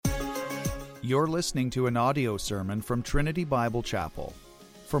You're listening to an audio sermon from Trinity Bible Chapel.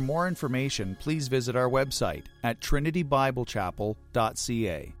 For more information, please visit our website at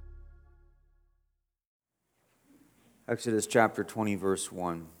trinitybiblechapel.ca. Exodus chapter 20, verse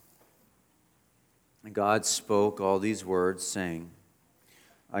 1. And God spoke all these words, saying,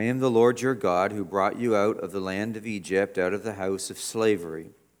 I am the Lord your God, who brought you out of the land of Egypt, out of the house of slavery.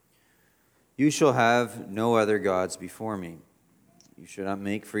 You shall have no other gods before me. You shall not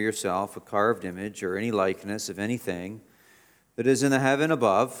make for yourself a carved image or any likeness of anything that is in the heaven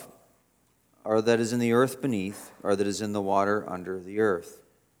above, or that is in the earth beneath, or that is in the water under the earth.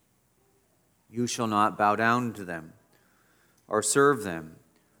 You shall not bow down to them or serve them.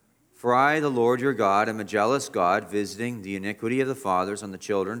 For I, the Lord your God, am a jealous God, visiting the iniquity of the fathers on the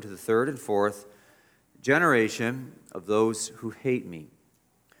children to the third and fourth generation of those who hate me,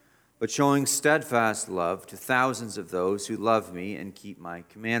 but showing steadfast love to thousands of those who love me and keep my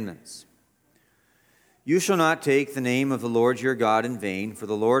commandments. You shall not take the name of the Lord your God in vain, for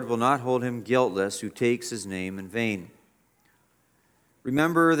the Lord will not hold him guiltless who takes his name in vain.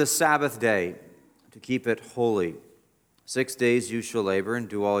 Remember the Sabbath day to keep it holy. 6 days you shall labor and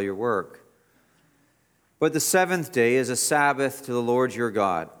do all your work. But the seventh day is a Sabbath to the Lord your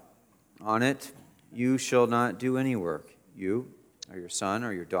God. On it you shall not do any work, you, or your son,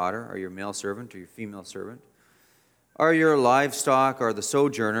 or your daughter, or your male servant, or your female servant, or your livestock, or the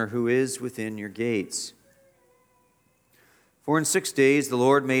sojourner who is within your gates. For in 6 days the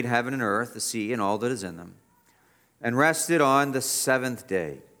Lord made heaven and earth, the sea, and all that is in them, and rested on the seventh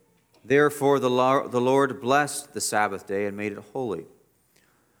day. Therefore the Lord blessed the Sabbath day and made it holy.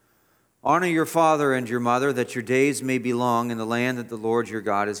 Honor your father and your mother, that your days may be long in the land that the Lord your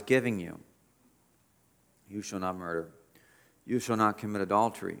God is giving you. You shall not murder. You shall not commit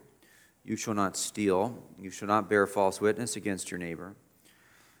adultery. You shall not steal. You shall not bear false witness against your neighbor.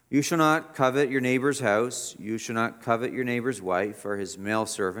 You shall not covet your neighbor's house. You shall not covet your neighbor's wife, or his male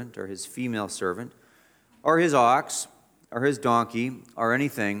servant, or his female servant, or his ox, or his donkey, or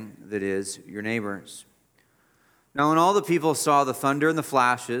anything that is your neighbor's. Now when all the people saw the thunder and the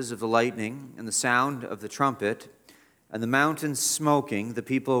flashes of the lightning and the sound of the trumpet and the mountains smoking, the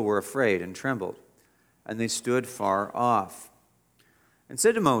people were afraid and trembled, and they stood far off, and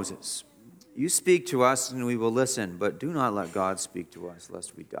said to Moses, You speak to us, and we will listen, but do not let God speak to us,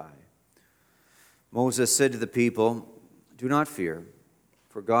 lest we die. Moses said to the people, Do not fear,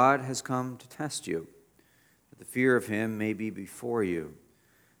 for God has come to test you, that the fear of him may be before you,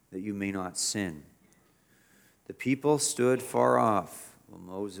 that you may not sin. The people stood far off, while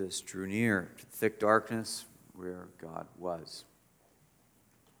Moses drew near to the thick darkness where God was.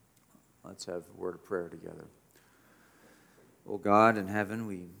 Let's have a word of prayer together. O God in heaven,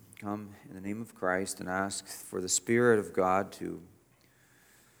 we come in the name of Christ and ask for the Spirit of God to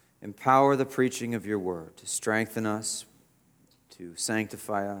empower the preaching of your word, to strengthen us, to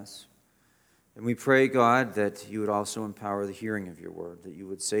sanctify us. And we pray, God, that you would also empower the hearing of your word, that you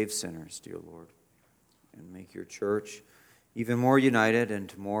would save sinners, dear Lord, and make your church even more united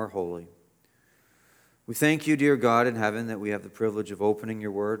and more holy. We thank you, dear God in heaven, that we have the privilege of opening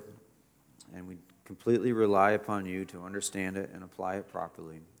your word, and we completely rely upon you to understand it and apply it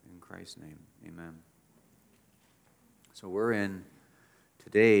properly. In Christ's name, amen. So we're in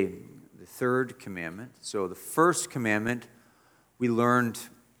today the third commandment. So the first commandment, we learned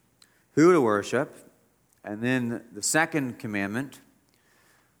who to worship. And then the second commandment,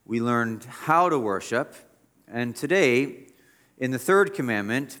 we learned how to worship. And today, in the third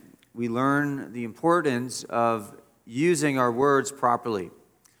commandment, we learn the importance of using our words properly,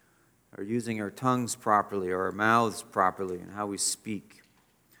 or using our tongues properly, or our mouths properly, and how we speak.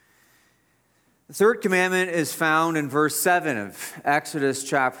 The third commandment is found in verse 7 of Exodus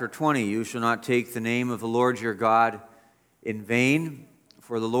chapter 20. You shall not take the name of the Lord your God in vain,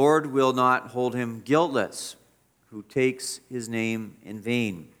 for the Lord will not hold him guiltless who takes his name in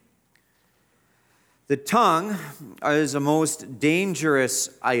vain. The tongue is a most dangerous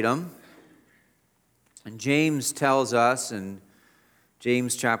item, and James tells us in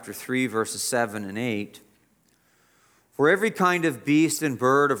James chapter 3, verses 7 and 8, For every kind of beast and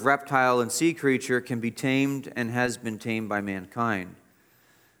bird, of reptile and sea creature can be tamed and has been tamed by mankind.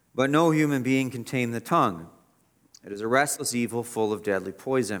 But no human being can tame the tongue. It is a restless evil full of deadly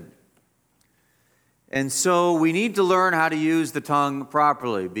poison. And so we need to learn how to use the tongue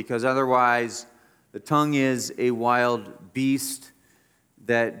properly, because otherwise the tongue is a wild beast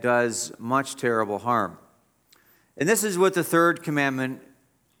that does much terrible harm. And this is what the third commandment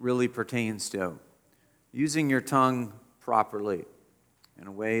really pertains to. Using your tongue properly in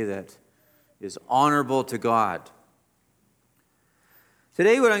a way that is honorable to God.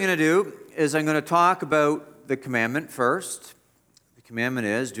 Today what I'm going to do is I'm going to talk about the commandment first. The commandment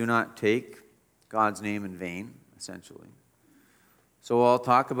is, do not take God's name in vain, essentially. So I'll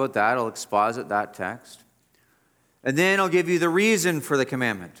talk about that. I'll exposit that text. And then I'll give you the reason for the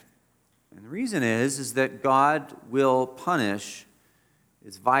commandment. And the reason is that God will punish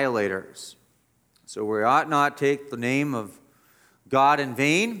its violators. So we ought not take the name of God in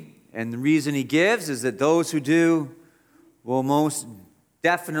vain. And the reason he gives is that those who do will most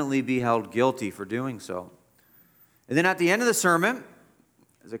definitely be held guilty for doing so. And then at the end of the sermon,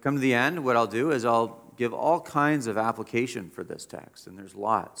 as I come to the end, what I'll do is I'll give all kinds of application for this text. And there's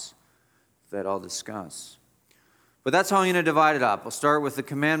lots that I'll discuss. But that's how I'm going to divide it up. I'll start with the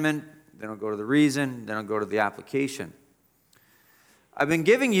commandment, then I'll go to the reason, then I'll go to the application. I've been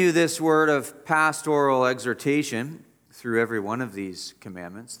giving you this word of pastoral exhortation through every one of these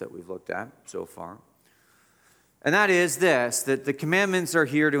commandments that we've looked at so far. And that is this, that the commandments are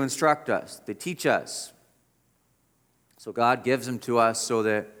here to instruct us. They teach us. So God gives them to us so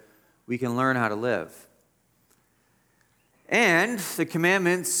that we can learn how to live. And the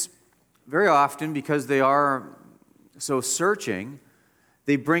commandments, very often, because they are so searching,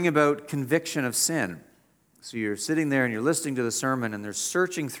 they bring about conviction of sin. So you're sitting there and you're listening to the sermon and they're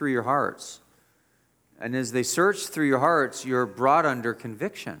searching through your hearts. And as they search through your hearts, you're brought under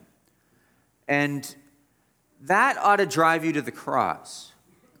conviction. And that ought to drive you to the cross.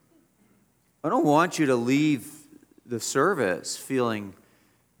 I don't want you to leave the service feeling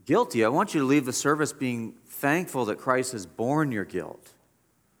guilty. I want you to leave the service being thankful that Christ has borne your guilt.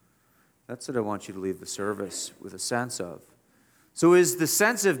 That's what I want you to leave the service with a sense of. So as the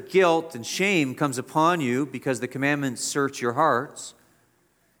sense of guilt and shame comes upon you because the commandments search your hearts,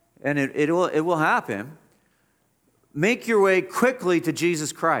 and it will happen, make your way quickly to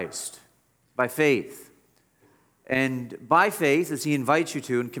Jesus Christ by faith. And by faith, as he invites you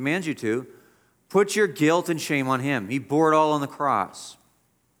to and commands you to, put your guilt and shame on him. He bore it all on the cross.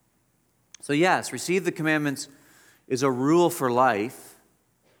 So yes, receive the commandments is a rule for life.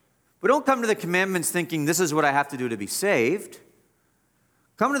 But don't come to the commandments thinking this is what I have to do to be saved.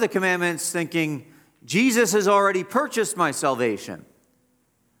 Come to the commandments thinking Jesus has already purchased my salvation.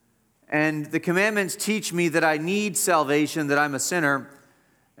 And the commandments teach me that I need salvation, that I'm a sinner.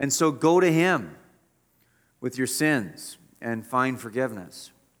 And so go to him with your sins and find forgiveness.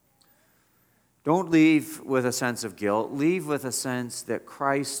 Don't leave with a sense of guilt. Leave with a sense that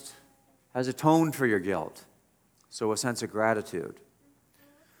Christ has atoned for your guilt. So a sense of gratitude.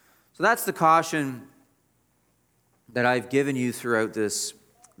 So that's the caution that I've given you throughout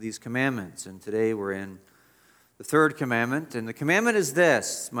these commandments. And today we're in the third commandment. And the commandment is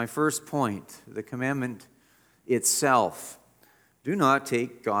this, my first point. The commandment itself. Do not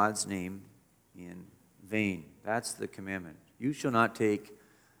take God's name in vain. That's the commandment. You shall not take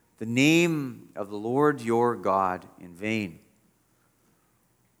the name of the Lord your God in vain.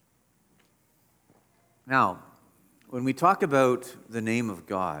 Now, when we talk about the name of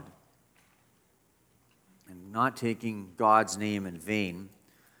God and not taking God's name in vain,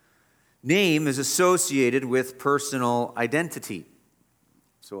 name is associated with personal identity.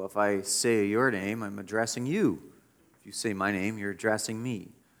 So if I say your name, I'm addressing you. If you say my name, you're addressing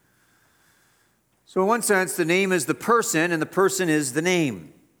me. So in one sense, the name is the person, and the person is the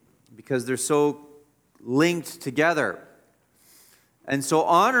name, because they're so linked together. And so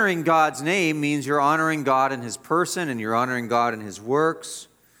honoring God's name means you're honoring God in his person, and you're honoring God in his works.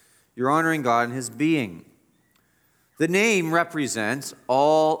 You're honoring God in his being. The name represents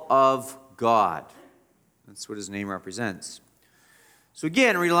all of God. That's what his name represents. So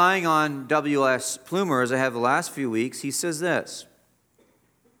again, relying on W.S. Plumer, as I have the last few weeks, he says this.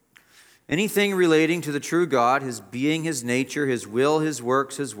 Anything relating to the true God, his being, his nature, his will, his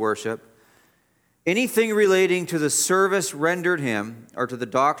works, his worship, anything relating to the service rendered him or to the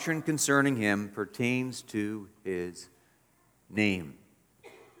doctrine concerning him pertains to his name.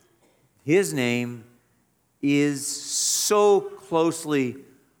 His name is so closely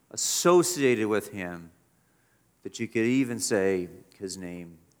associated with him that you could even say his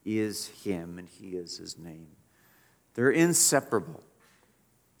name is him and he is his name. They're inseparable.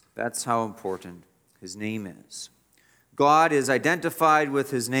 That's how important his name is. God is identified with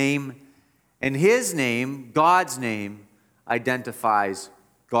his name, and his name, God's name, identifies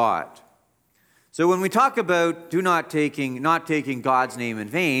God. So when we talk about not taking God's name in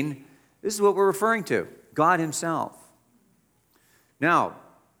vain, this is what we're referring to, God himself. Now,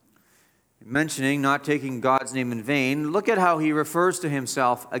 mentioning not taking God's name in vain, look at how he refers to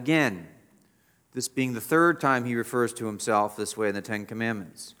himself again. This being the third time he refers to himself this way in the Ten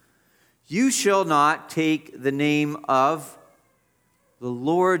Commandments. You shall not take the name of the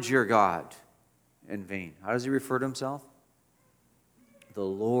Lord your God in vain. How does he refer to himself? The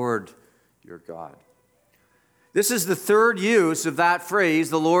Lord your God. This is the third use of that phrase,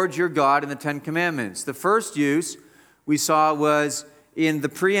 the Lord your God, in the Ten Commandments. The first use we saw was in the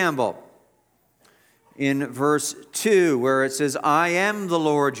preamble, in verse 2, where it says, I am the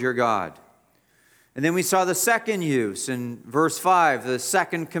Lord your God. And then we saw the second use in verse 5, the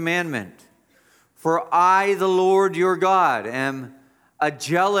second commandment. For I, the Lord your God, am a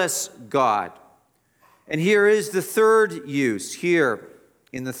jealous God. And here is the third use, here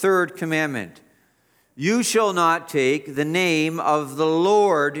in the third commandment. You shall not take the name of the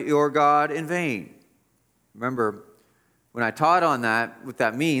Lord your God in vain. Remember, when I taught on that, what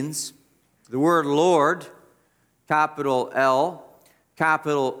that means, the word Lord, capital L,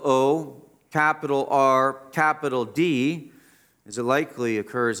 capital O, capital R, capital D, as it likely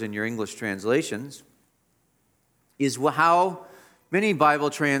occurs in your English translations, is how many Bible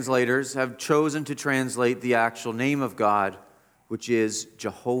translators have chosen to translate the actual name of God, which is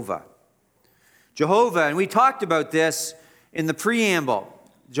Jehovah. Jehovah, and we talked about this in the preamble.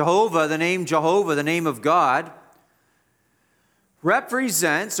 Jehovah, the name of God,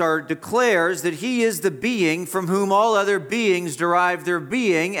 represents or declares that he is the being from whom all other beings derive their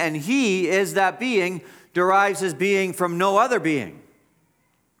being, and he is that being, derives his being from no other being.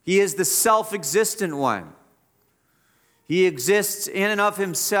 He is the self-existent one. He exists in and of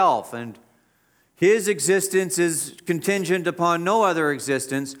himself, and his existence is contingent upon no other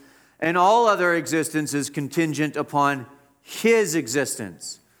existence, and all other existence is contingent upon his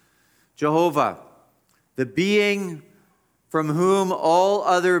existence. Jehovah, the being from whom all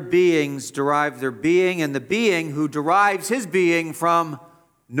other beings derive their being, and the being who derives his being from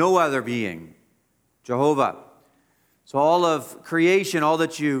no other being. Jehovah. So all of creation, all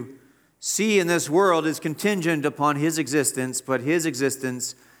that you see in this world is contingent upon his existence, but his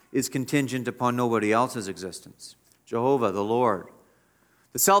existence is contingent upon nobody else's existence. Jehovah, the Lord.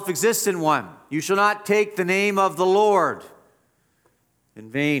 The self-existent one. You shall not take the name of the Lord in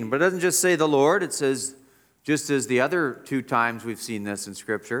vain. But it doesn't just say the Lord. It says, just as the other two times we've seen this in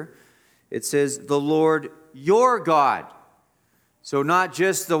Scripture, it says the Lord your God. So not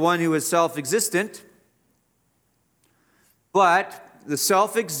just the one who is self-existent, but the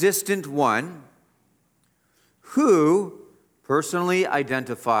self-existent one who personally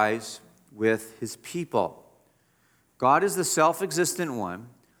identifies with his people. God is the self-existent one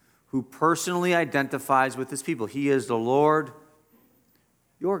who personally identifies with his people. He is the Lord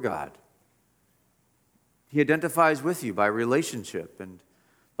your God. He identifies with you by relationship and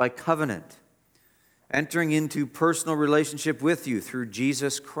by covenant, entering into personal relationship with you through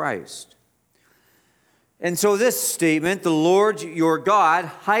Jesus Christ. And so this statement, the Lord your God,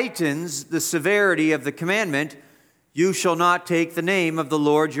 heightens the severity of the commandment, you shall not take the name of the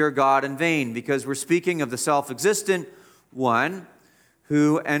Lord your God in vain, because we're speaking of the self-existent one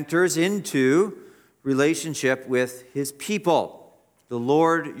who enters into relationship with his people. The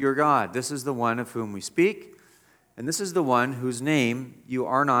Lord your God. This is the one of whom we speak, and this is the one whose name you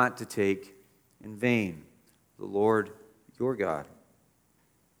are not to take in vain. The Lord your God.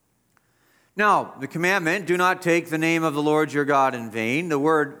 Now, the commandment, do not take the name of the Lord your God in vain. The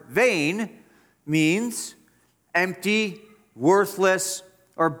word vain means empty, worthless,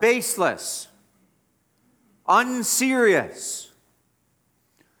 or baseless. Unserious.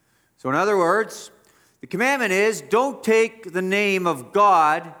 So in other words, the commandment is, don't take the name of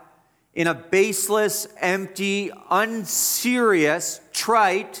God in a baseless, empty, unserious,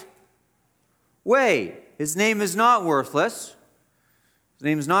 trite way. His name is not worthless. His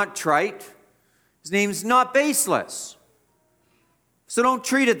name is not trite. His name is not baseless. So don't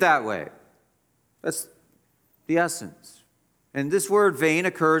treat it that way. That's the essence. And this word vain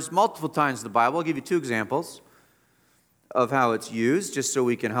occurs multiple times in the Bible. I'll give you two examples of how it's used, just so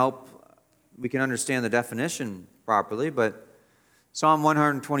we can understand the definition properly. But Psalm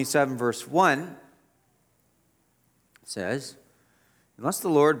 127, verse 1 says, unless the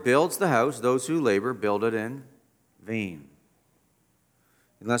Lord builds the house, those who labor build it in vain.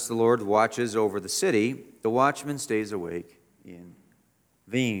 Unless the Lord watches over the city, the watchman stays awake in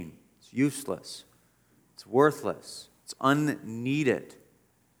vain. It's useless. It's worthless. It's unneeded.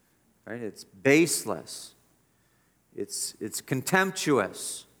 Right? It's baseless. It's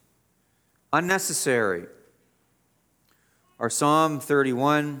contemptuous. Unnecessary. Our Psalm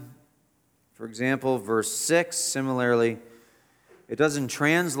 31, for example, verse 6, similarly, it doesn't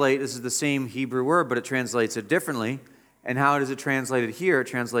translate, this is the same Hebrew word, but it translates it differently. And how does it translate it here? It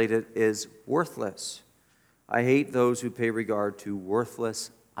translated is worthless. I hate those who pay regard to worthless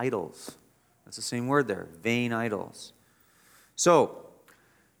idols. That's the same word there, vain idols. So,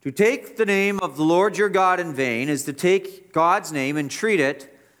 To take the name of the Lord your God in vain is to take God's name and treat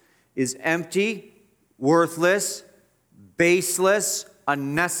it is empty, worthless, baseless,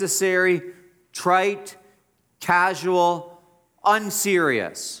 unnecessary, trite, casual,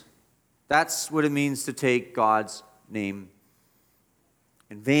 unserious. That's what it means to take God's name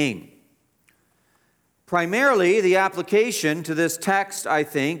in vain. Primarily, the application to this text, I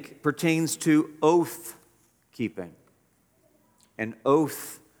think, pertains to oath keeping and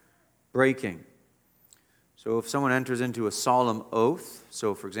oath breaking. So if someone enters into a solemn oath,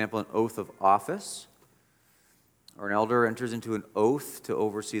 so for example, an oath of office, or an elder enters into an oath to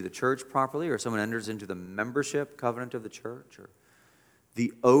oversee the church properly, or someone enters into the membership covenant of the church, or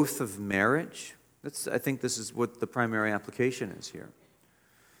the oath of marriage, I think this is what the primary application is here.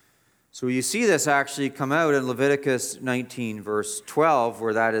 So you see this actually come out in Leviticus 19, verse 12,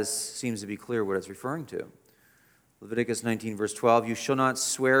 where that seems to be clear what it's referring to. Leviticus 19, verse 12, you shall not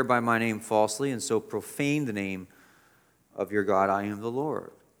swear by my name falsely, and so profane the name of your God. I am the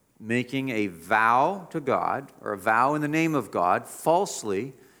Lord. Making a vow to God, or a vow in the name of God,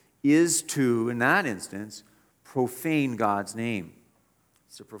 falsely, is to, in that instance, profane God's name.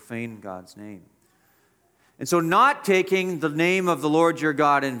 It's to profane God's name. And so not taking the name of the Lord your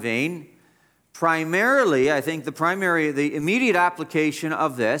God in vain, primarily, I think the immediate application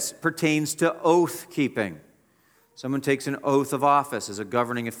of this pertains to oath keeping. Someone takes an oath of office as a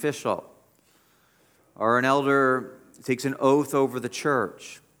governing official, or an elder takes an oath over the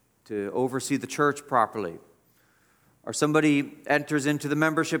church to oversee the church properly, or somebody enters into the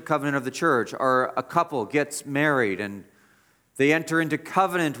membership covenant of the church, or a couple gets married and they enter into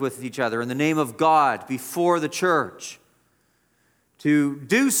covenant with each other in the name of God before the church. To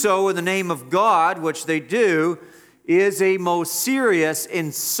do so in the name of God, which they do, is a most serious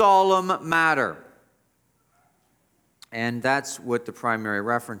and solemn matter. And that's what the primary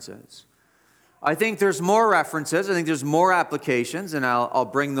reference is. I think there's more references. I think there's more applications, and I'll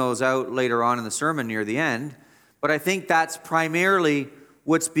bring those out later on in the sermon near the end. But I think that's primarily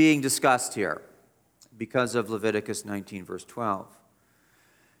what's being discussed here because of Leviticus 19, verse 12.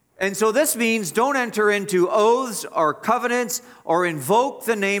 And so this means don't enter into oaths or covenants or invoke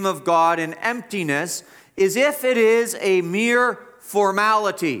the name of God in emptiness as if it is a mere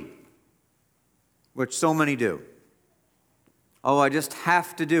formality, which so many do. Oh, I just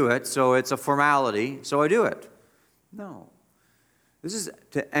have to do it, so it's a formality, so I do it. No. This is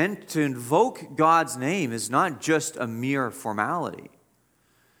to invoke God's name is not just a mere formality.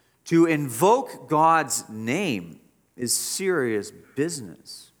 To invoke God's name is serious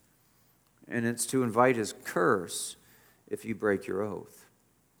business. And it's to invite his curse if you break your oath.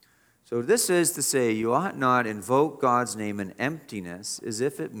 So this is to say you ought not invoke God's name in emptiness as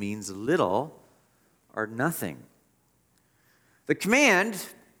if it means little or nothing. The command,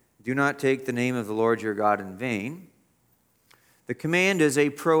 do not take the name of the Lord your God in vain. The command is a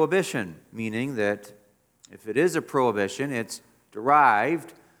prohibition, meaning that if it is a prohibition, it's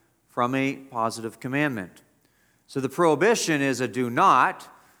derived from a positive commandment. So the prohibition is a do not,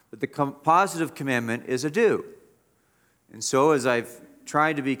 but the positive commandment is a do. And so as I've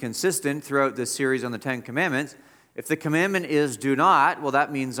tried to be consistent throughout this series on the Ten Commandments, if the commandment is do not, well,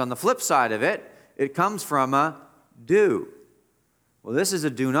 that means on the flip side of it, it comes from a do. Well, this is a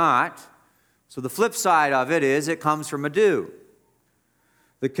do not, so the flip side of it is it comes from a do.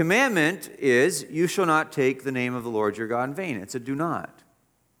 The commandment is, you shall not take the name of the Lord your God in vain. It's a do not.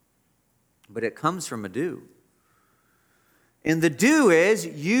 But it comes from a do. And the do is,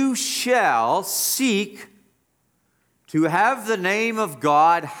 you shall seek to have the name of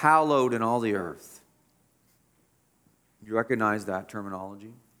God hallowed in all the earth. You recognize that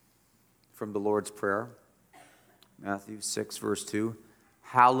terminology from the Lord's Prayer? Matthew 6, verse 2.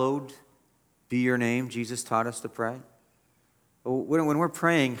 Hallowed be your name. Jesus taught us to pray. When we're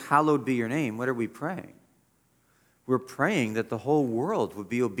praying, hallowed be your name, what are we praying? We're praying that the whole world would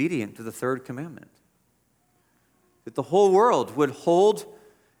be obedient to the Third Commandment. That the whole world would hold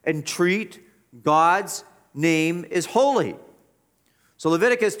and treat God's name as holy. So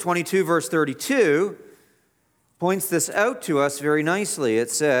Leviticus 22, verse 32 points this out to us very nicely. It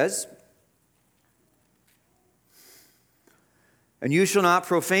says, and you shall not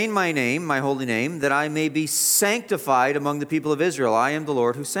profane my name, my holy name, that I may be sanctified among the people of Israel. I am the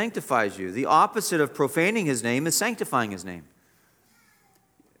Lord who sanctifies you. The opposite of profaning his name is sanctifying his name.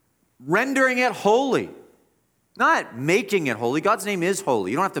 Rendering it holy. Not making it holy. God's name is holy.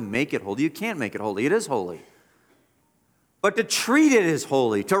 You don't have to make it holy. You can't make it holy. It is holy. But to treat it as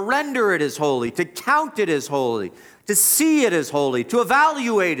holy, to render it as holy, to count it as holy, to see it as holy, to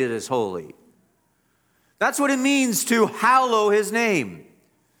evaluate it as holy. That's what it means to hallow his name.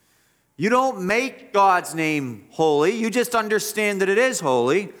 You don't make God's name holy. You just understand that it is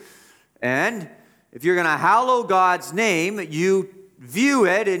holy. And if you're going to hallow God's name, you view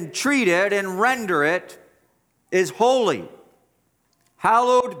it and treat it and render it as holy.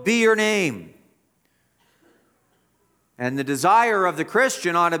 Hallowed be your name. And the desire of the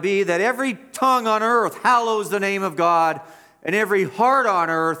Christian ought to be that every tongue on earth hallows the name of God, and every heart on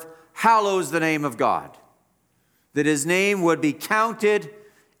earth hallows the name of God. That his name would be counted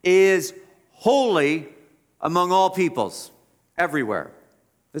as holy among all peoples, everywhere.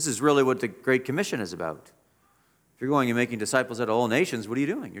 This is really what the Great Commission is about. If you're going and making disciples out of all nations, what are you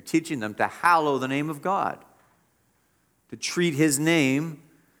doing? You're teaching them to hallow the name of God, to treat his name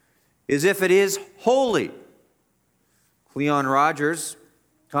as if it is holy. Cleon Rogers,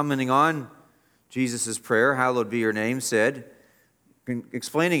 commenting on Jesus' prayer, hallowed be your name, said,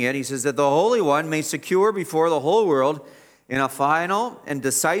 explaining it, he says that the Holy One may secure before the whole world in a final and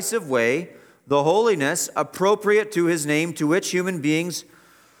decisive way the holiness appropriate to his name, to which human beings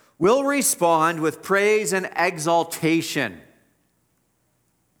will respond with praise and exaltation.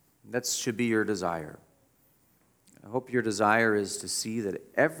 That should be your desire. I hope your desire is to see that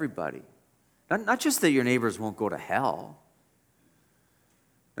everybody, not just that your neighbors won't go to hell,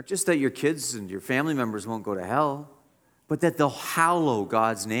 not just that your kids and your family members won't go to hell, but that they'll hallow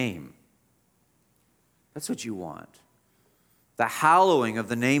God's name. That's what you want. The hallowing of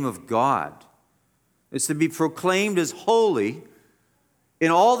the name of God is to be proclaimed as holy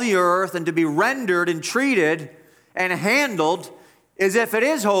in all the earth and to be rendered and treated and handled as if it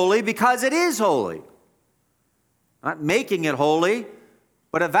is holy because it is holy. Not making it holy,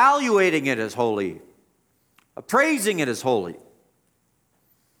 but evaluating it as holy, appraising it as holy.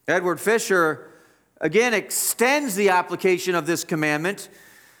 Edward Fisher again extends the application of this commandment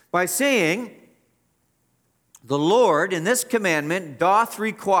by saying, the Lord in this commandment doth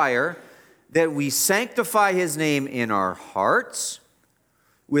require that we sanctify his name in our hearts,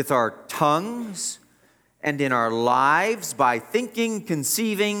 with our tongues, and in our lives by thinking,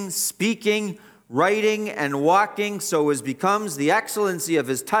 conceiving, speaking, writing, and walking so as becomes the excellency of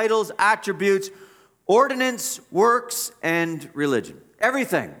his titles, attributes, ordinance, works, and religion.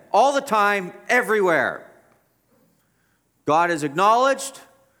 Everything, all the time, everywhere. God is acknowledged.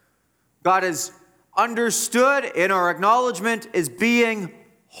 God is understood in our acknowledgement as being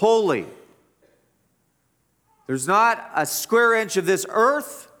holy. There's not a square inch of this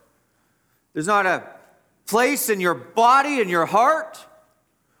earth. There's not a place in your body and your heart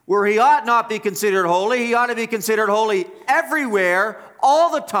where he ought not be considered holy. He ought to be considered holy everywhere, all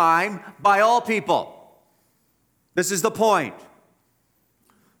the time, by all people. This is the point.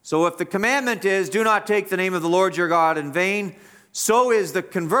 So if the commandment is, do not take the name of the Lord your God in vain, so is the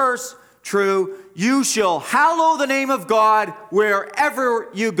converse true. You shall hallow the name of God wherever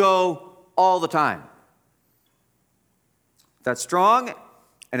you go all the time. That's strong,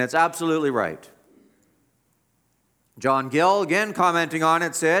 and it's absolutely right. John Gill, again commenting on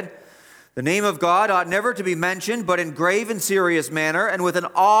it, said, the name of God ought never to be mentioned, but in grave and serious manner, and with an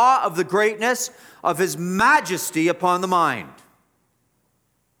awe of the greatness of his majesty upon the mind.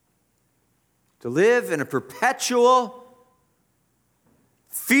 To live in a perpetual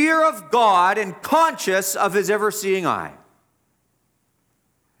fear of God and conscious of his ever-seeing eye.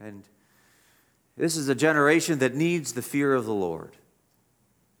 And this is a generation that needs the fear of the Lord.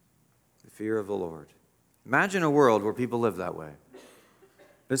 The fear of the Lord. Imagine a world where people live that way.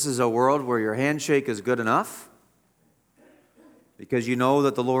 This is a world where your handshake is good enough because you know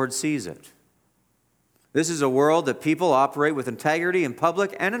that the Lord sees it. This is a world that people operate with integrity in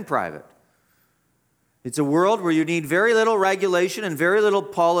public and in private. It's a world where you need very little regulation and very little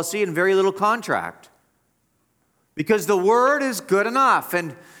policy and very little contract. Because the Word is good enough.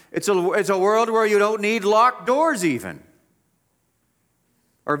 And it's a world where you don't need locked doors even.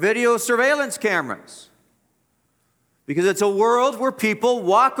 Or video surveillance cameras. Because it's a world where people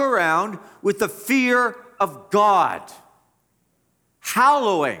walk around with the fear of God.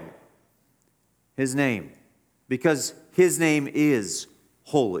 Hallowing his name. Because his name is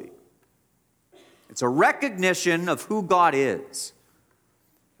holy. It's a recognition of who God is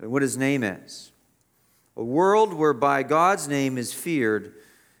and what his name is. A world whereby God's name is feared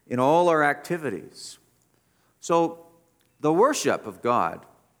in all our activities. So the worship of God,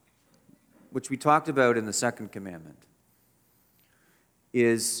 which we talked about in the second commandment,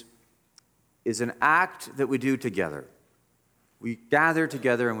 is an act that we do together. We gather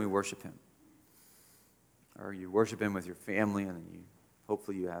together and we worship him. Or you worship him with your family, and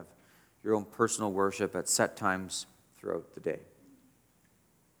hopefully you have your own personal worship at set times throughout the day.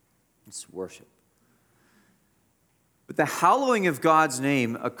 It's worship. But the hallowing of God's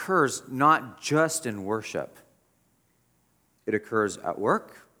name occurs not just in worship. It occurs at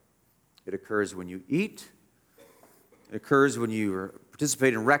work. It occurs when you eat. It occurs when you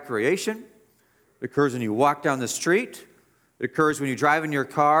participate in recreation. It occurs when you walk down the street. It occurs when you drive in your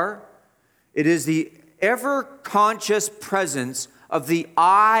car. It is the ever-conscious presence of the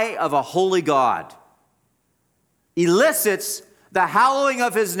eye of a holy God. Elicits the hallowing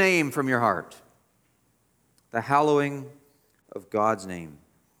of his name from your heart. The hallowing of God's name.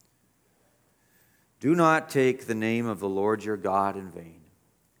 Do not take the name of the Lord your God in vain.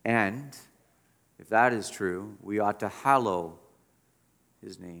 And, if that is true, we ought to hallow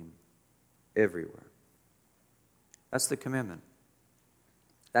his name everywhere. That's the commandment.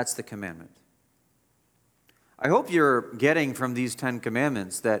 That's the commandment. I hope you're getting from these 10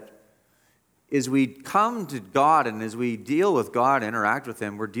 commandments that as we come to God and as we deal with God, interact with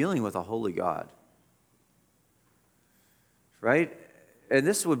him, we're dealing with a holy God. Right? And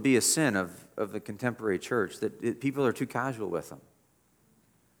this would be a sin of the contemporary church, that people are too casual with them.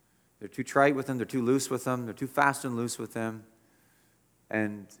 They're too trite with them, they're too loose with them, they're too fast and loose with them.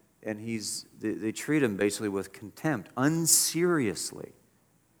 And they treat him basically with contempt, unseriously.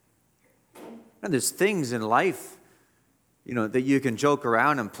 And there's things in life, that you can joke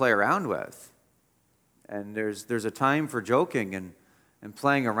around and play around with. And there's a time for joking and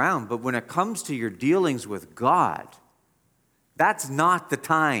playing around. But when it comes to your dealings with God, that's not the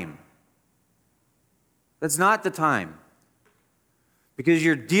time. That's not the time. Because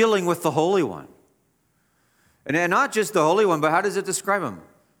you're dealing with the Holy One. And not just the Holy One, but how does it describe him?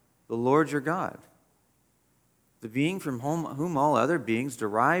 The Lord your God. The being from whom all other beings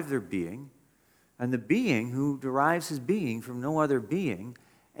derive their being, and the being who derives his being from no other being,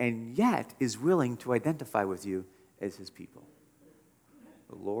 and yet is willing to identify with you as his people.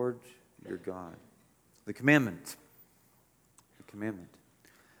 The Lord your God. The commandment. The commandment.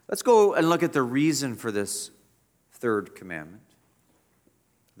 Let's go and look at the reason for this third commandment.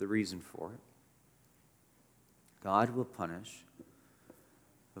 The reason for it. God will punish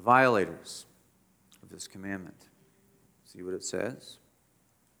the violators of this commandment. See what it says?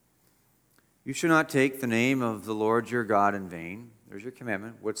 You shall not take the name of the Lord your God in vain. There's your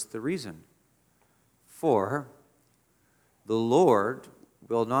commandment. What's the reason? For the Lord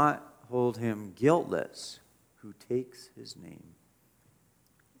will not hold him guiltless who takes his name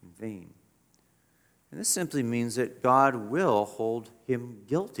in vain. And this simply means that God will hold him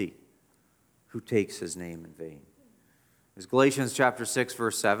guilty who takes his name in vain. As Galatians chapter 6,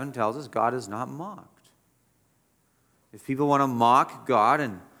 verse 7 tells us, God is not mocked. If people want to mock God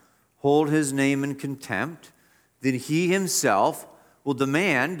and hold his name in contempt, then he himself will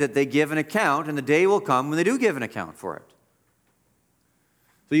demand that they give an account, and the day will come when they do give an account for it.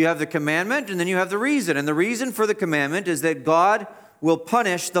 So you have the commandment, and then you have the reason. And the reason for the commandment is that God will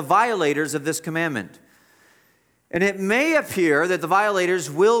punish the violators of this commandment. And it may appear that the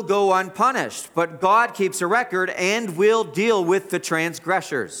violators will go unpunished, but God keeps a record and will deal with the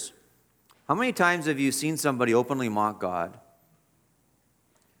transgressors. How many times have you seen somebody openly mock God,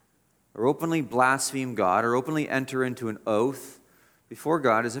 or openly blaspheme God, or openly enter into an oath before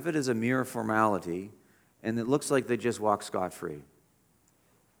God as if it is a mere formality, and it looks like they just walk scot-free?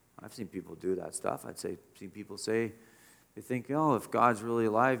 I've seen people do that stuff. Seen people say, they think, if God's really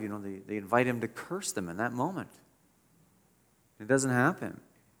alive, they invite him to curse them in that moment. It doesn't happen.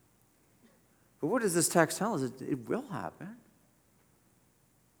 But what does this text tell us? It will happen.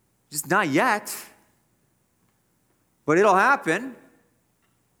 Just not yet. But it'll happen.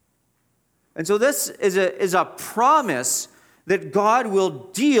 And so this is a promise that God will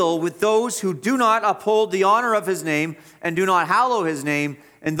deal with those who do not uphold the honor of his name and do not hallow his name,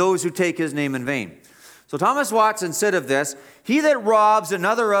 and those who take his name in vain. So Thomas Watson said of this, he that robs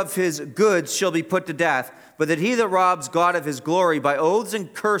another of his goods shall be put to death, but that he that robs God of his glory by oaths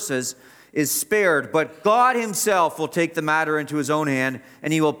and curses is spared. But God himself will take the matter into his own hand,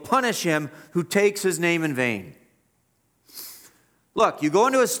 and he will punish him who takes his name in vain. Look, you go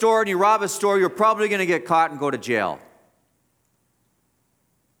into a store and you rob a store, you're probably going to get caught and go to jail.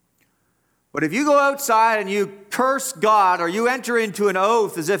 But if you go outside and you curse God, or you enter into an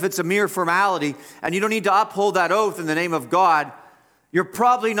oath as if it's a mere formality, and you don't need to uphold that oath in the name of God, you're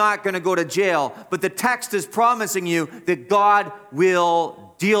probably not going to go to jail. But the text is promising you that God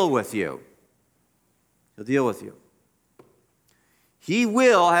will deal with you. He'll deal with you. He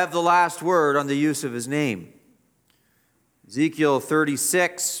will have the last word on the use of his name. Ezekiel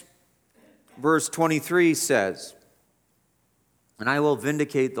 36, verse 23 says, "And I will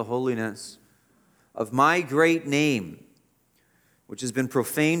vindicate the holiness of my great name, which has been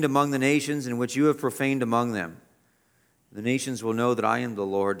profaned among the nations, and which you have profaned among them. The nations will know that I am the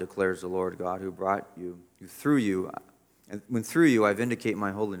Lord, declares the Lord God, who brought you through you. And when through you I vindicate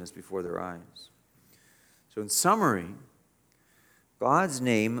my holiness before their eyes. So in summary, God's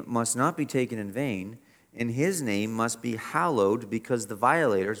name must not be taken in vain, and his name must be hallowed because the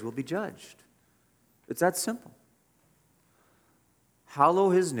violators will be judged. It's that simple.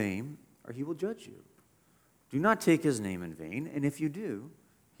 Hallow his name, or he will judge you. Do not take his name in vain, and if you do,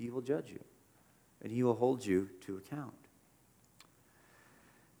 he will judge you, and he will hold you to account.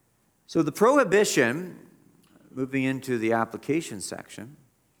 So the prohibition, moving into the application section,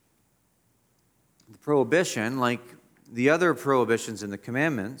 the prohibition, like the other prohibitions in the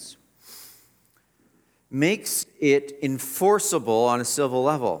commandments, makes it enforceable on a civil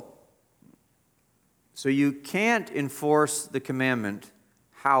level. So you can't enforce the commandment,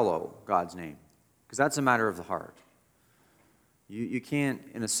 hallow God's name, because that's a matter of the heart. You can't,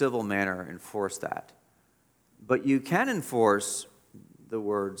 in a civil manner, enforce that. But you can enforce the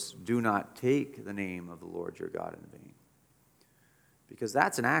words, do not take the name of the Lord your God in vain. Because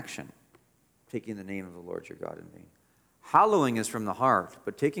that's an action, taking the name of the Lord your God in vain. Hallowing is from the heart,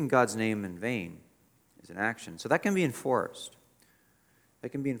 but taking God's name in vain is an action. So that can be enforced. That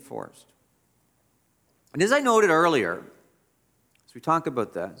can be enforced. And as I noted earlier, as we talk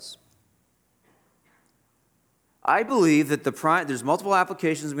about this, I believe that there's multiple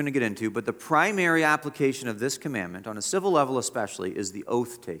applications I'm going to get into, but the primary application of this commandment, on a civil level especially, is the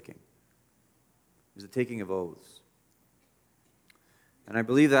oath taking. Is the taking of oaths. And I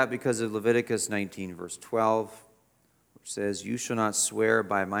believe that because of Leviticus 19, verse 12, which says, you shall not swear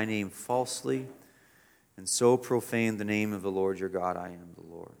by my name falsely, and so profane the name of the Lord your God. I am the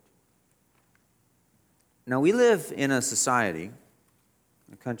Lord. Now, we live in a society,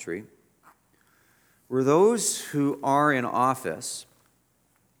 a country, where those who are in office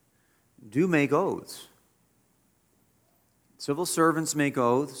do make oaths. Civil servants make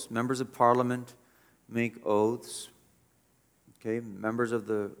oaths. Members of parliament make oaths. Okay, members of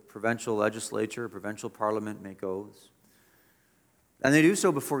the provincial legislature, provincial parliament make oaths. And they do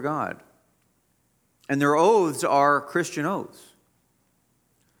so before God. And their oaths are Christian oaths.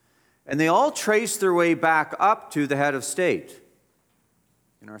 And they all trace their way back up to the head of state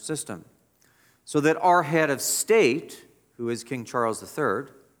in our system. So that our head of state, who is King Charles III,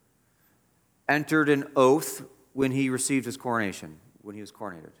 entered an oath when he received his coronation, when he was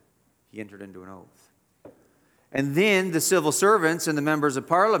coronated. He entered into an oath. And then the civil servants and the members of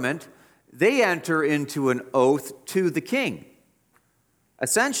parliament, they enter into an oath to the king,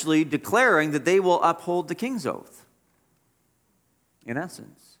 essentially declaring that they will uphold the king's oath, in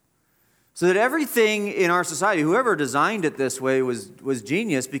essence. So that everything in our society, whoever designed it this way was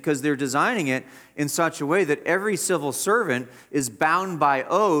genius, because they're designing it in such a way that every civil servant is bound by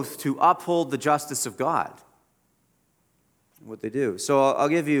oath to uphold the justice of God. What they do. So I'll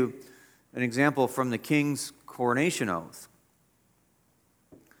give you an example from the king's coronation oath.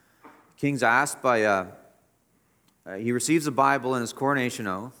 The king's asked he receives a Bible in his coronation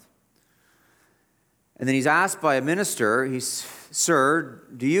oath. And then he's asked by a minister, Sir,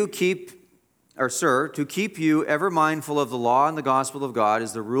 to keep you ever mindful of the law and the gospel of God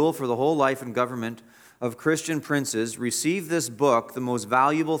is the rule for the whole life and government of Christian princes. Receive this book, the most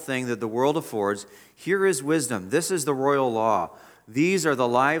valuable thing that the world affords. Here is wisdom. This is the royal law. These are the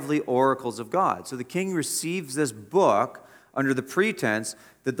lively oracles of God. So the king receives this book under the pretense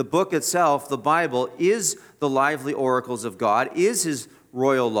that the book itself, the Bible, is the lively oracles of God, is his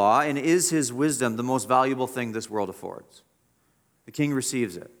royal law, and is his wisdom, the most valuable thing this world affords. The king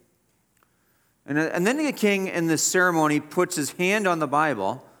receives it. And then the king in this ceremony puts his hand on the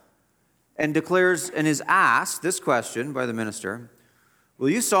Bible and declares and is asked this question by the minister, will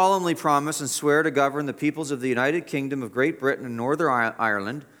you solemnly promise and swear to govern the peoples of the United Kingdom of Great Britain and Northern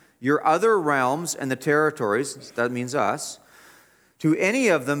Ireland, your other realms and the territories, that means us, to any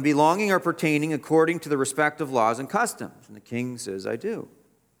of them belonging or pertaining according to the respective laws and customs? And the king says, I do.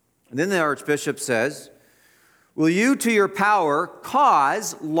 And then the archbishop says, will you to your power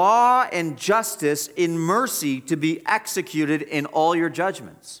cause law and justice in mercy to be executed in all your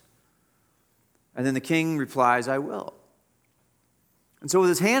judgments? And then the king replies, I will. And so with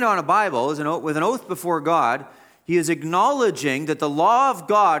his hand on a Bible, with an oath before God, he is acknowledging that the law of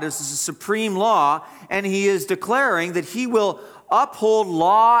God is the supreme law, and he is declaring that he will uphold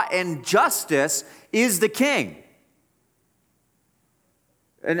law and justice is the king.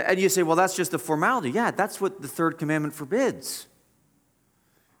 And you say, well, that's just a formality. Yeah, that's what the Third Commandment forbids,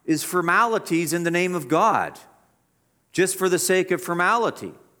 is formalities in the name of God, just for the sake of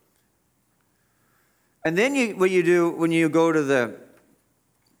formality. And then what you do when you go to the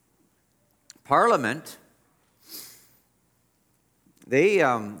Parliament,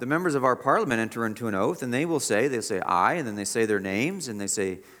 the members of our parliament enter into an oath, and they'll say I, and then they say their names, and they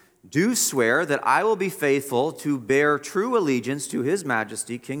say, do swear that I will be faithful to bear true allegiance to His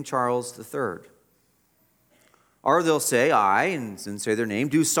Majesty, King Charles III. Or they'll say I, and say their name,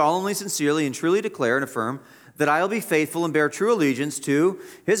 do solemnly, sincerely, and truly declare and affirm that I will be faithful and bear true allegiance to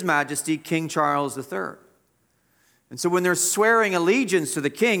His Majesty, King Charles III. And so when they're swearing allegiance to the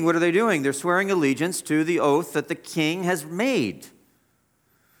king, what are they doing? They're swearing allegiance to the oath that the king has made.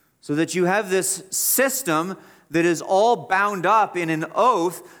 So that you have this system that is all bound up in an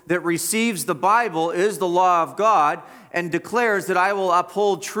oath that receives the Bible, is the law of God, and declares that I will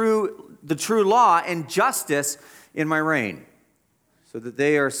uphold the true law and justice in my reign. So that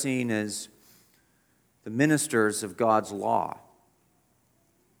they are seen as the ministers of God's law.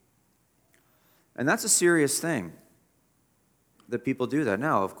 And that's a serious thing, that people do that.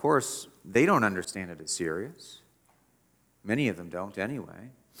 Now, of course, they don't understand it as serious. Many of them don't anyway.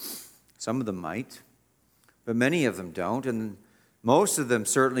 Some of them might, but many of them don't, and most of them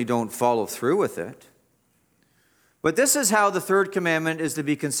certainly don't follow through with it. But this is how the third commandment is to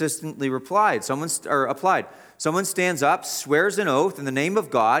be consistently applied. Someone stands up, swears an oath in the name of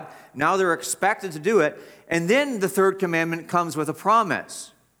God. Now they're expected to do it. And then the third commandment comes with a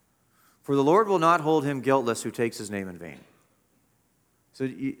promise. For the Lord will not hold him guiltless who takes His name in vain. So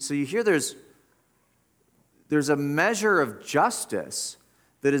you hear there's a measure of justice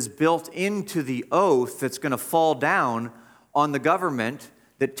that is built into the oath that's going to fall down on the government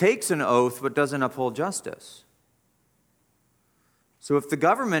that takes an oath but doesn't uphold justice. So if the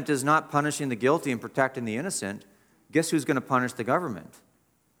government is not punishing the guilty and protecting the innocent, guess who's going to punish the government?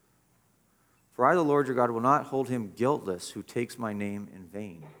 For I, the Lord your God, will not hold him guiltless who takes my name in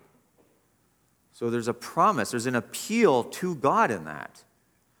vain. So there's a promise, there's an appeal to God in that,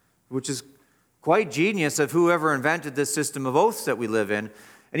 which is quite genius of whoever invented this system of oaths that we live in.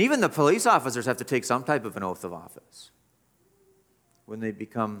 And even the police officers have to take some type of an oath of office when they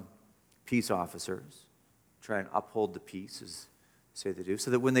become peace officers, try and uphold the peace as say they do, so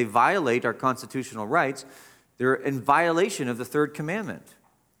that when they violate our constitutional rights, they're in violation of the third commandment.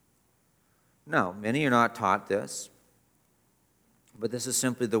 No, many are not taught this, but this is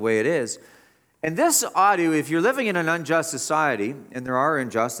simply the way it is. And this ought to, if you're living in an unjust society, and there are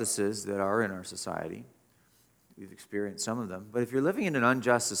injustices that are in our society, we've experienced some of them, but if you're living in an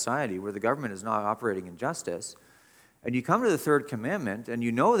unjust society where the government is not operating in justice, and you come to the third commandment, and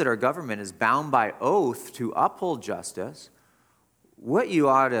you know that our government is bound by oath to uphold justice, what you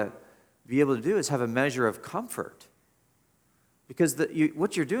ought to be able to do is have a measure of comfort. Because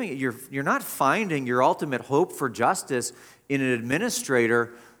what you're doing, you're not finding your ultimate hope for justice in an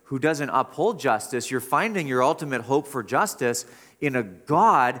administrator who doesn't uphold justice. You're finding your ultimate hope for justice in a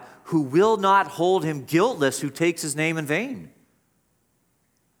God who will not hold him guiltless who takes His name in vain.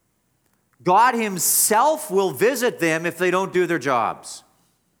 God Himself will visit them if they don't do their jobs.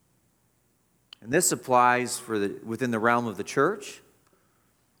 And this applies within the realm of the church.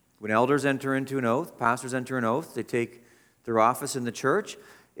 When elders enter into an oath, pastors enter an oath, they take their office in the church.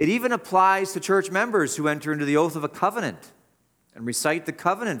 It even applies to church members who enter into the oath of a covenant and recite the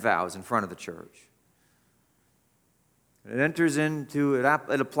covenant vows in front of the church.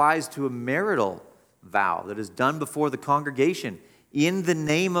 It applies to a marital vow that is done before the congregation in the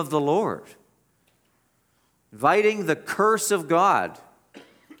name of the Lord, inviting the curse of God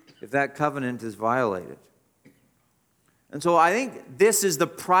if that covenant is violated. And so I think this is the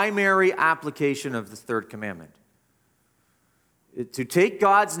primary application of the third commandment. To take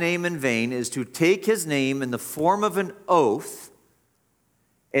God's name in vain is to take His name in the form of an oath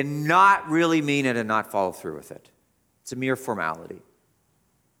and not really mean it and not follow through with it. It's a mere formality.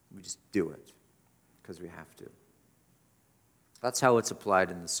 We just do it because we have to. That's how it's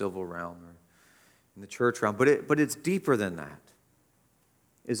applied in the civil realm or in the church realm. But it's deeper than that.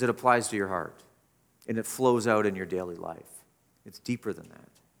 It applies to your heart. And it flows out in your daily life. It's deeper than that.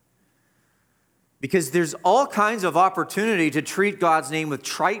 Because there's all kinds of opportunity to treat God's name with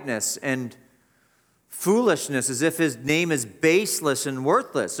triteness and foolishness as if His name is baseless and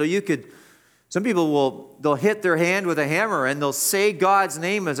worthless. So some people they'll hit their hand with a hammer and they'll say God's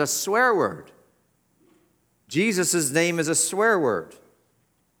name as a swear word. Jesus' name is a swear word.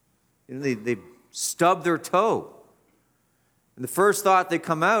 They stub their toe. And the first thought they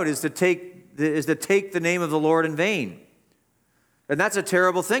come out is to take the name of the Lord in vain. And that's a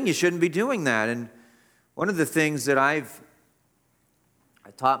terrible thing. You shouldn't be doing that. And one of the things that I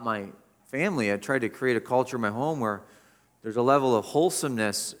taught my family, I tried to create a culture in my home where there's a level of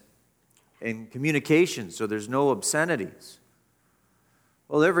wholesomeness in communication, so there's no obscenities.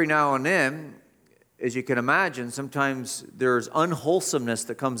 Well, every now and then, as you can imagine, sometimes there's unwholesomeness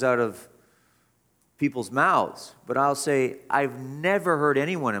that comes out of people's mouths. But I'll say, I've never heard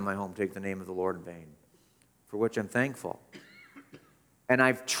anyone in my home take the name of the Lord in vain, for which I'm thankful. And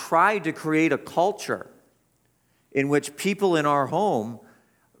I've tried to create a culture in which people in our home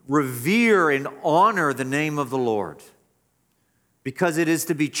revere and honor the name of the Lord. Because it is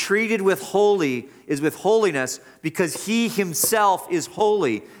to be treated with holiness, because He Himself is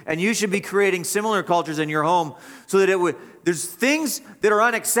holy. And you should be creating similar cultures in your home so that there's things that are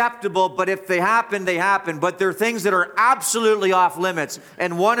unacceptable, but if they happen, they happen. But there are things that are absolutely off limits.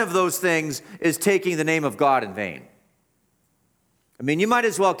 And one of those things is taking the name of God in vain. I mean, you might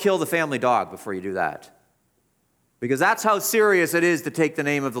as well kill the family dog before you do that. Because that's how serious it is to take the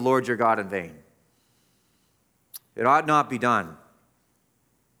name of the Lord your God in vain. It ought not be done.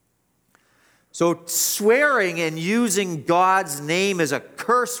 So swearing and using God's name as a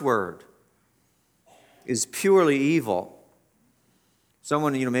curse word is purely evil.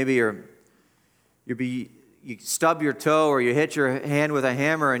 Someone, maybe you stub your toe or you hit your hand with a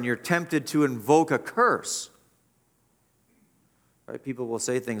hammer and you're tempted to invoke a curse. Right? People will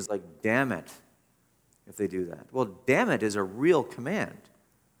say things like, damn it, if they do that. Well, damn it is a real command,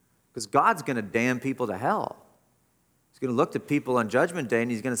 because God's going to damn people to hell. He's going to look to people on Judgment Day and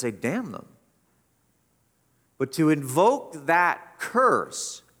He's going to say, damn them. But to invoke that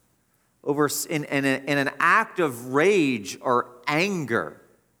curse in an act of rage or anger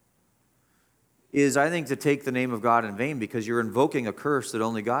is, I think, to take the name of God in vain, because you're invoking a curse that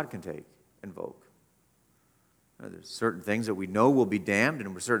only God can invoke. There's certain things that we know will be damned,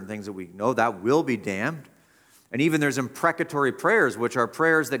 and there's certain things that we know that will be damned. And even there's imprecatory prayers, which are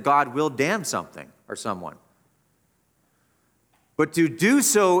prayers that God will damn something or someone. But to do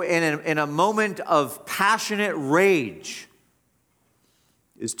so in a moment of passionate rage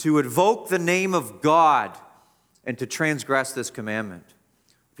is to invoke the name of God and to transgress this commandment.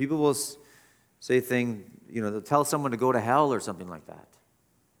 People will say things, they'll tell someone to go to hell or something like that.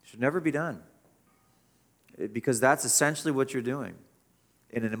 It should never be done, because that's essentially what you're doing.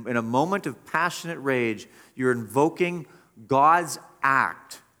 In a moment of passionate rage, you're invoking God's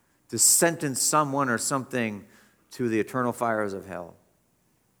act to sentence someone or something to the eternal fires of hell.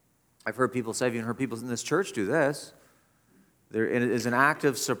 I've heard people say, I've even heard people in this church do this. It is an act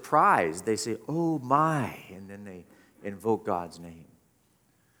of surprise. They say, oh my, and then they invoke God's name.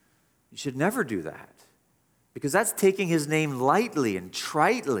 You should never do that, because that's taking His name lightly and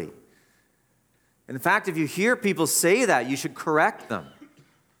tritely. In fact, if you hear people say that, you should correct them.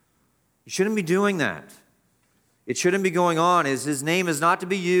 You shouldn't be doing that. It shouldn't be going on. His name is not to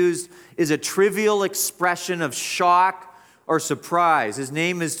be used as a trivial expression of shock or surprise. His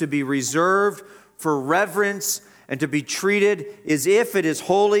name is to be reserved for reverence and to be treated as if it is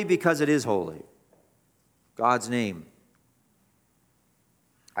holy, because it is holy. God's name.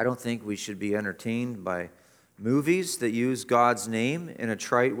 I don't think we should be entertained by movies that use God's name in a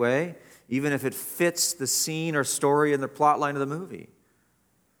trite way, even if it fits the scene or story and the plot line of the movie,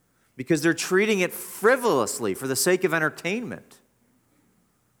 because they're treating it frivolously for the sake of entertainment.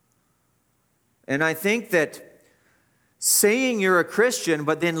 And I think that saying you're a Christian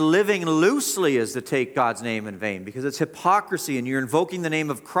but then living loosely is to take God's name in vain, because it's hypocrisy, and you're invoking the name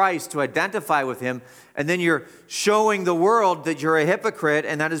of Christ to identify with Him, and then you're showing the world that you're a hypocrite,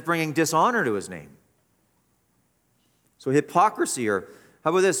 and that is bringing dishonor to His name. So hypocrisy, or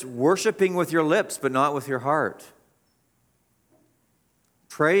how about this? Worshiping with your lips but not with your heart.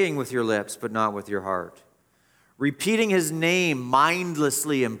 Praying with your lips but not with your heart. Repeating His name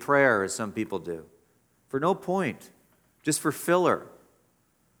mindlessly in prayer, as some people do, for no point, just for filler.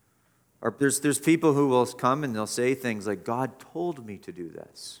 Or there's people who will come and they'll say things like, God told me to do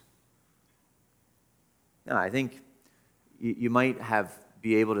this. Now, I think you might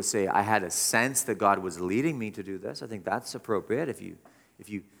be able to say, I had a sense that God was leading me to do this. I think that's appropriate.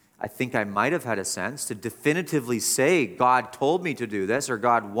 I think I might have had a sense to definitively say, God told me to do this, or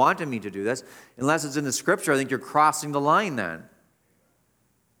God wanted me to do this. Unless it's in the Scripture, I think you're crossing the line then.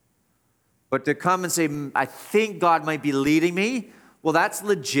 But to come and say, I think God might be leading me, well, that's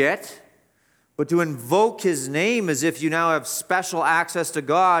legit. But to invoke His name as if you now have special access to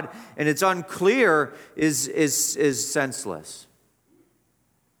God and it's unclear is senseless.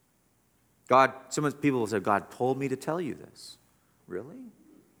 Some people will say, God told me to tell you this. Really?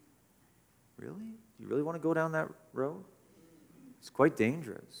 Really? You really want to go down that road? It's quite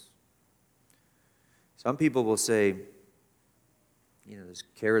dangerous. Some people will say, there's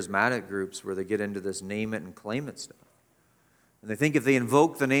charismatic groups where they get into this name it and claim it stuff. And they think if they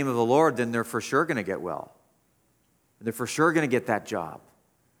invoke the name of the Lord, then they're for sure going to get well. And they're for sure going to get that job.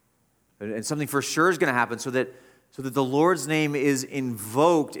 and something for sure is going to happen, so that the Lord's name is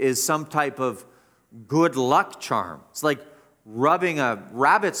invoked is some type of good luck charm. It's like rubbing a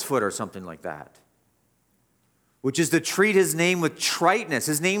rabbit's foot or something like that, which is to treat his name with triteness.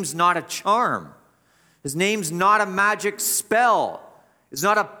 His name's not a charm. His name's not a magic spell. It's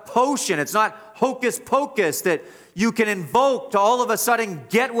not a potion. It's not hocus pocus that you can invoke to all of a sudden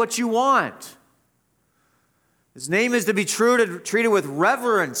get what you want. His name is to be treated with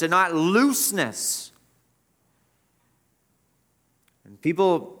reverence and not looseness. And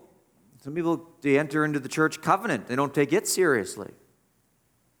some people, they enter into the church covenant. They don't take it seriously.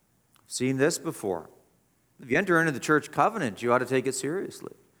 I've seen this before. If you enter into the church covenant, you ought to take it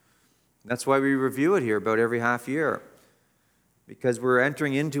seriously. That's why we review it here about every half year. Because we're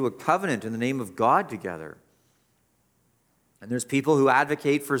entering into a covenant in the name of God together. And there's people who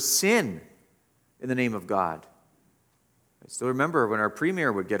advocate for sin in the name of God. I still remember when our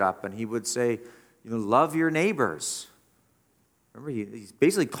premier would get up and he would say, love your neighbors. Remember, he's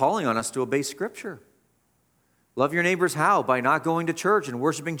basically calling on us to obey Scripture. Love your neighbors how? By not going to church and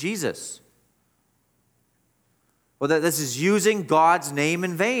worshiping Jesus. Well, this is using God's name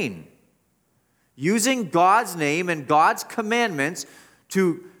in vain. Using God's name and God's commandments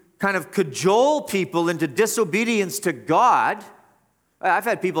to kind of cajole people into disobedience to God. I've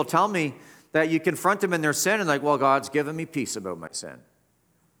had people tell me that you confront them in their sin and like, well, God's given me peace about my sin.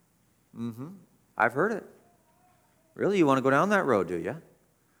 I've heard it. Really? You want to go down that road, do you?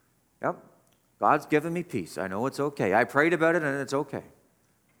 Yep. God's given me peace. I know it's okay. I prayed about it and it's okay.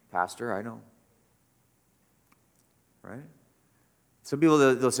 Pastor, I know. Right? Some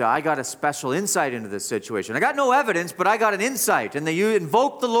people, they'll say, I got a special insight into this situation. I got no evidence, but I got an insight. And you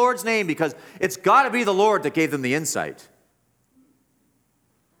invoke the Lord's name because it's got to be the Lord that gave them the insight.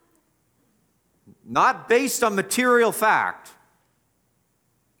 Not based on material fact.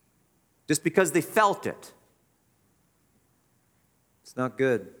 Just because they felt it. It's not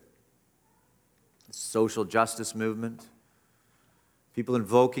good. The social justice movement. People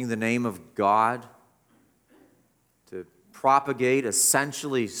invoking the name of God to propagate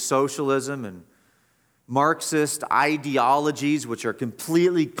essentially socialism and Marxist ideologies which are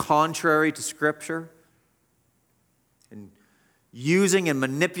completely contrary to Scripture. And using and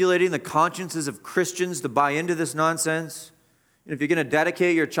manipulating the consciences of Christians to buy into this nonsense. If you're going to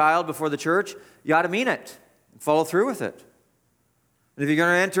dedicate your child before the church, you ought to mean it and follow through with it. And if you're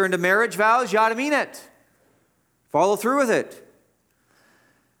going to enter into marriage vows, you ought to mean it. Follow through with it.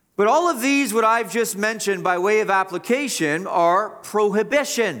 But all of these, what I've just mentioned by way of application, are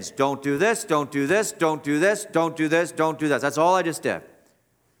prohibitions. Don't do this, don't do this, don't do this, don't do this, don't do this. That's all I just did.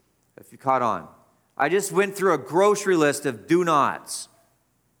 If you caught on. I just went through a grocery list of do nots.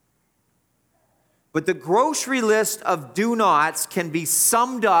 But the grocery list of do nots can be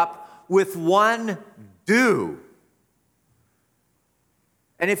summed up with one do.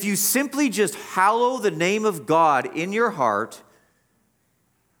 And if you simply just hallow the name of God in your heart,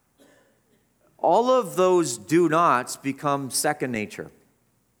 all of those do nots become second nature.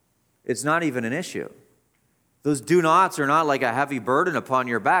 It's not even an issue. Those do nots are not like a heavy burden upon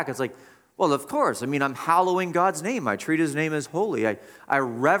your back. It's like, well, of course. I mean, I'm hallowing God's name. I treat His name as holy. I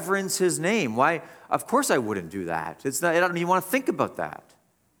reverence His name. Why? Of course I wouldn't do that. It's not, I don't even want to think about that.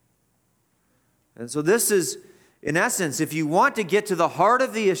 And so this is, in essence, if you want to get to the heart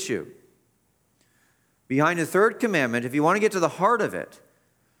of the issue, behind the third commandment, if you want to get to the heart of it,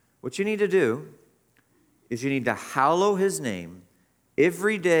 what you need to do is you need to hallow His name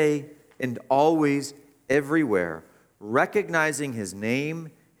every day and always, everywhere, recognizing His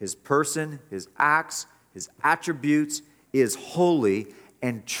name, His person, His acts, His attributes is holy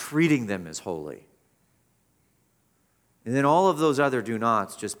and treating them as holy. And then all of those other do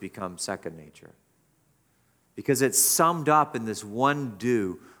nots just become second nature. Because it's summed up in this one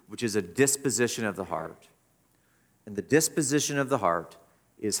do, which is a disposition of the heart. And the disposition of the heart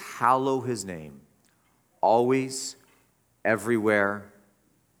is hallow His name, always, everywhere,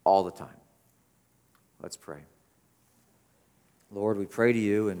 all the time. Let's pray. Lord, we pray to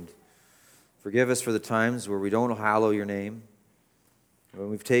You and forgive us for the times where we don't hallow Your name, when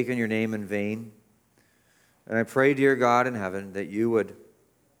we've taken Your name in vain. And I pray, dear God in heaven, that You would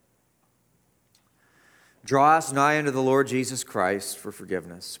draw us nigh unto the Lord Jesus Christ for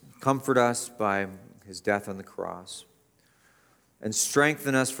forgiveness. Comfort us by His death on the cross. And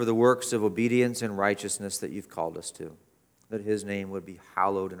strengthen us for the works of obedience and righteousness that You've called us to. That His name would be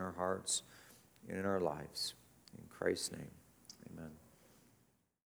hallowed in our hearts and in our lives. In Christ's name.